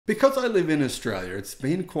Because I live in Australia, it's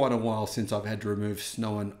been quite a while since I've had to remove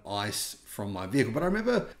snow and ice from my vehicle. But I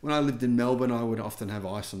remember when I lived in Melbourne, I would often have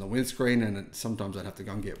ice on the windscreen, and sometimes I'd have to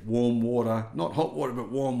go and get warm water, not hot water, but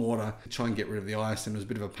warm water to try and get rid of the ice. And it was a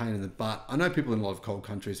bit of a pain in the butt. I know people in a lot of cold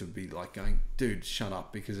countries would be like going, dude, shut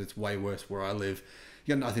up, because it's way worse where I live.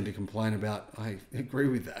 You got nothing to complain about. I agree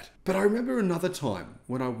with that. But I remember another time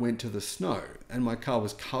when I went to the snow and my car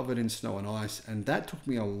was covered in snow and ice, and that took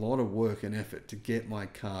me a lot of work and effort to get my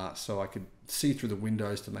car so I could see through the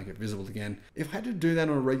windows to make it visible again. If I had to do that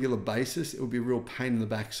on a regular basis, it would be a real pain in the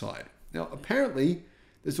backside. Now, apparently,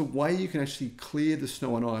 there's a way you can actually clear the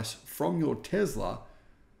snow and ice from your Tesla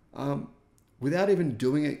without even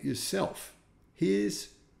doing it yourself. Here's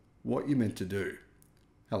what you're meant to do.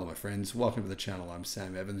 Hello, my friends. Welcome to the channel. I'm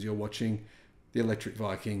Sam Evans. You're watching the Electric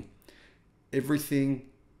Viking. Everything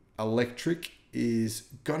electric is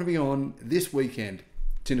going to be on this weekend.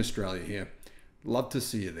 It's in Australia here. Love to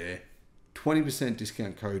see you there. 20%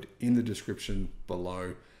 discount code in the description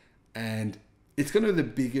below. And it's going to be the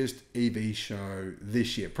biggest EV show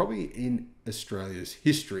this year, probably in Australia's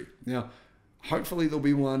history. Now, hopefully there'll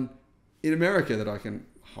be one in America that I can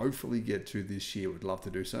hopefully get to this year. Would love to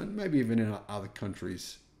do so, and maybe even in other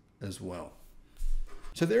countries as well.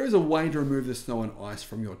 So there is a way to remove the snow and ice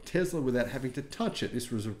from your Tesla without having to touch it.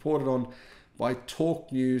 This was reported on by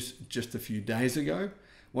Talk News just a few days ago.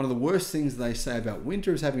 One of the worst things they say about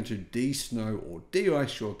winter is having to de-snow or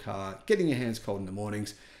de-ice your car, getting your hands cold in the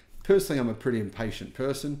mornings. Personally, I'm a pretty impatient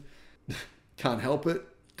person. Can't help it.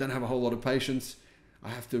 Don't have a whole lot of patience. I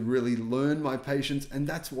have to really learn my patience, and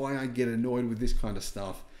that's why I get annoyed with this kind of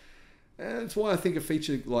stuff. And that's why I think a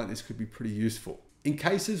feature like this could be pretty useful. In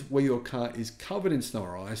cases where your car is covered in snow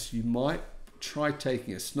or ice, you might try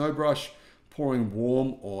taking a snow brush, pouring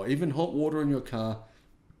warm or even hot water in your car.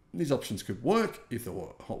 These options could work. If the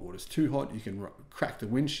hot water is too hot, you can crack the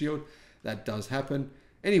windshield. That does happen.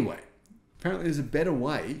 Anyway, apparently there's a better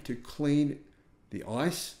way to clean the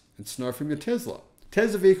ice and snow from your Tesla.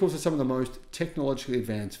 Tesla vehicles are some of the most technologically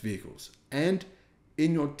advanced vehicles. And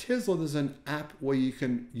in your Tesla, there's an app where you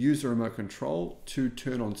can use the remote control to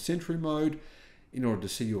turn on Sentry mode in order to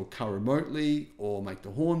see your car remotely, or make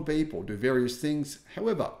the horn beep, or do various things.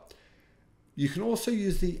 However, you can also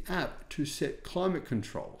use the app to set climate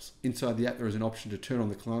controls. Inside the app, there is an option to turn on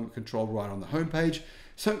the climate control right on the homepage.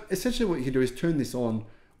 So essentially what you can do is turn this on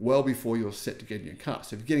well before you're set to get in your car.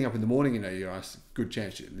 So if you're getting up in the morning, you know, you're a good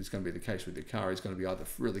chance it's going to be the case with your car. It's going to be either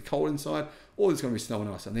really cold inside, or there's going to be snow and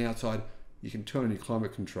ice on the outside. You can turn on your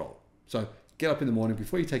climate control. So get up in the morning,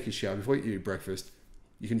 before you take your shower, before you eat your breakfast,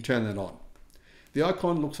 you can turn that on. The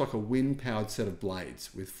icon looks like a wind-powered set of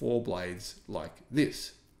blades with 4 blades like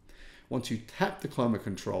this. Once you tap the climate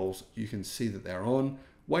controls, you can see that they're on,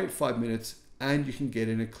 wait 5 minutes, and you can get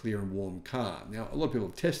in a clear and warm car. Now, a lot of people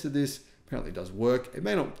have tested this. Apparently it does work. It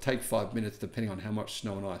may not take 5 minutes depending on how much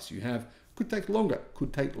snow and ice you have. Could take longer,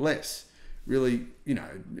 could take less. Really, you know,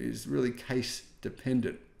 is really case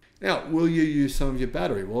dependent. Now, will you use some of your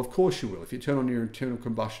battery? Well, of course you will. If you turn on your internal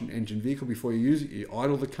combustion engine vehicle before you use it, you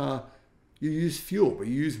idle the car, you use fuel, but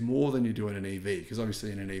you use more than you do in an EV, because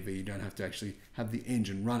obviously in an EV you don't have to actually have the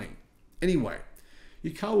engine running. Anyway,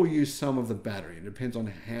 your car will use some of the battery. It depends on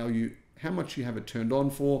how much you have it turned on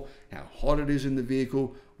for, how hot it is in the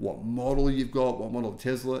vehicle, what model you've got, what model of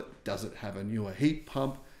Tesla, does it have a newer heat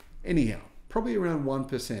pump? Anyhow, probably around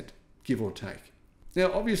 1%, give or take.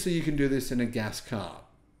 Now, obviously you can do this in a gas car,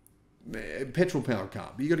 a petrol powered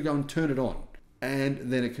car, but you got to go and turn it on,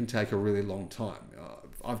 and then it can take a really long time.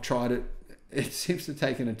 I've tried it. It seems to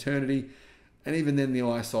take an eternity, and even then the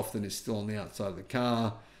ice often is still on the outside of the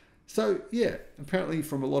car. So yeah, apparently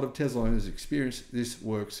from a lot of Tesla owners' experience, this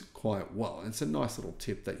works quite well. And it's a nice little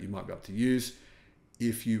tip that you might be able to use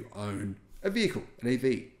if you own a vehicle, an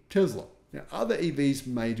EV, Tesla. Now, other EVs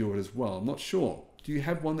may do it as well. I'm not sure. Do you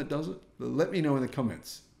have one that does it? Let me know in the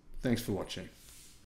comments. Thanks for watching.